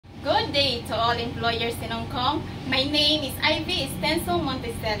Good day to all employers in Hong Kong. My name is Aive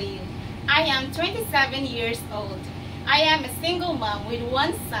Montecillo. I am 27 years old. I am a single mom with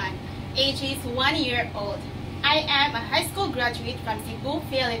one son, ages 1 year old. I am a high school graduate from Cebu,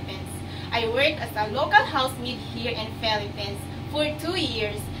 Philippines. I work as a local housemaid here in Philippines for 2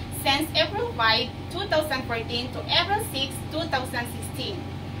 years, since April 5, 2014 to April 6, 2016.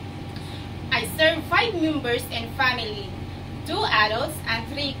 I serve 5 members in family, 2 adults and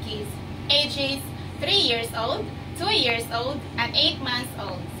 3 kids, ages 3 years old, 2 years old, and 8 months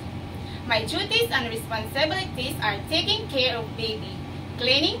old. My duties and responsibilities are taking care of baby,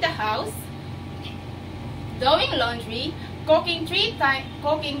 cleaning the house, doing laundry, cooking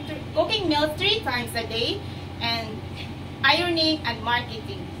meals 3 times a day, and ironing and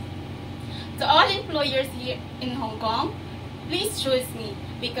marketing. To all employers here in Hong Kong, please choose me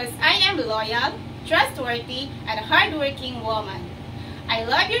because I am loyal, trustworthy, and a hardworking woman. I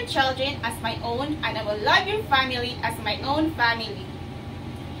love your children as my own, and I will love your family as my own family.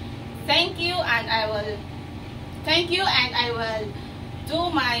 Thank you, and I will do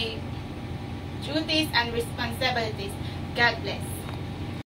my duties and responsibilities. God bless.